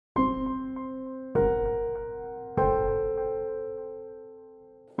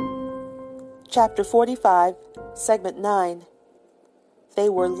Chapter 45, Segment 9. They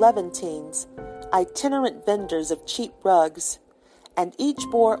were Levantines, itinerant vendors of cheap rugs, and each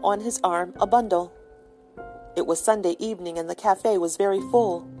bore on his arm a bundle. It was Sunday evening, and the cafe was very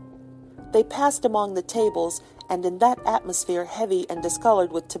full. They passed among the tables, and in that atmosphere heavy and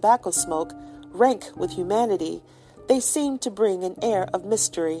discolored with tobacco smoke, rank with humanity, they seemed to bring an air of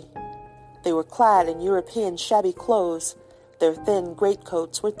mystery. They were clad in European shabby clothes. Their thin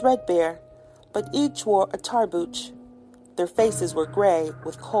greatcoats were threadbare, but each wore a tarbouch. Their faces were gray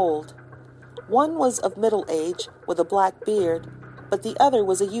with cold. One was of middle age, with a black beard, but the other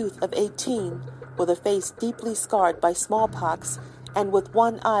was a youth of 18, with a face deeply scarred by smallpox, and with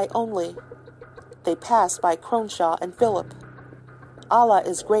one eye only. They passed by Cronshaw and Philip. "Allah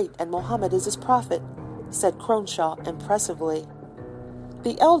is great, and Mohammed is his prophet," said Cronshaw impressively.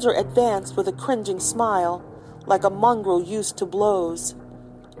 The elder advanced with a cringing smile, like a mongrel used to blows.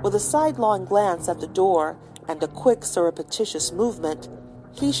 With a sidelong glance at the door and a quick surreptitious movement,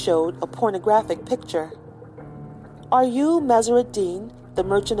 he showed a pornographic picture. "Are you Meseret-Din, the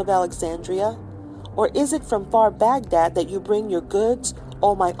merchant of Alexandria? Or is it from far Baghdad that you bring your goods,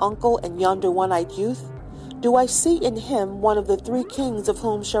 O my uncle and yonder one-eyed youth? Do I see in him one of the 3 kings of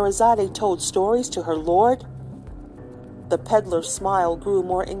whom Sherazade told stories to her lord?" The peddler's smile grew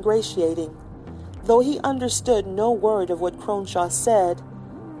more ingratiating, though he understood no word of what Cronshaw said,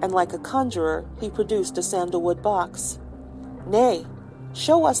 and like a conjurer he produced a sandalwood box. "Nay,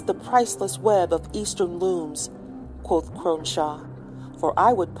 show us the priceless web of eastern looms," quoth Cronshaw, "for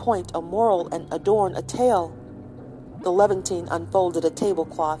I would point a moral and adorn a tale." The Levantine unfolded a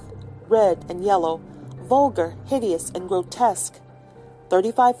tablecloth, red and yellow, vulgar, hideous, and grotesque.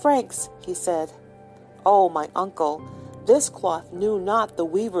 35 francs, he said. "Oh, my uncle, this cloth knew not the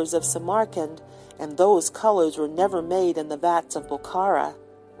weavers of Samarkand, and those colors were never made in the vats of Bokhara."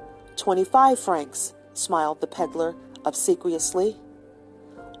 25 francs, smiled the peddler, obsequiously.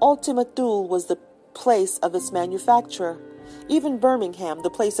 Ultima Thule was the place of its manufacture, even Birmingham the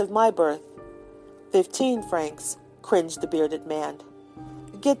place of my birth. 15 francs, cringed the bearded man.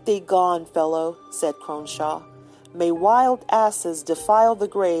 "Get thee gone, fellow," said Cronshaw. "May wild asses defile the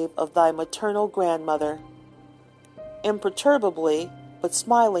grave of thy maternal grandmother." Imperturbably, but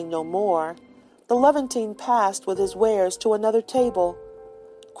smiling no more, the Levantine passed with his wares to another table.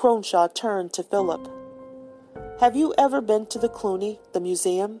 Cronshaw turned to Philip. "Have you ever been to the Cluny, the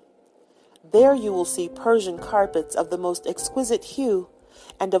museum? There you will see Persian carpets of the most exquisite hue,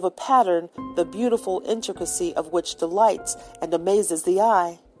 and of a pattern the beautiful intricacy of which delights and amazes the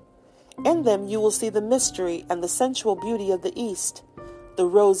eye. In them you will see the mystery and the sensual beauty of the East, the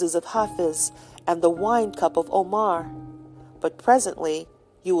roses of Hafiz, and the wine-cup of Omar. But presently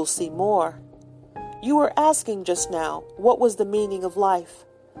you will see more. You were asking just now what was the meaning of life.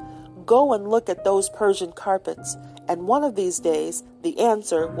 Go and look at those Persian carpets, and one of these days the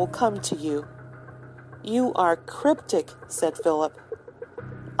answer will come to you." "You are cryptic," said Philip.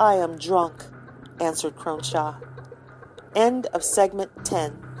 "I am drunk," answered Cronshaw. End of segment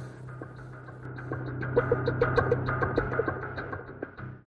 10.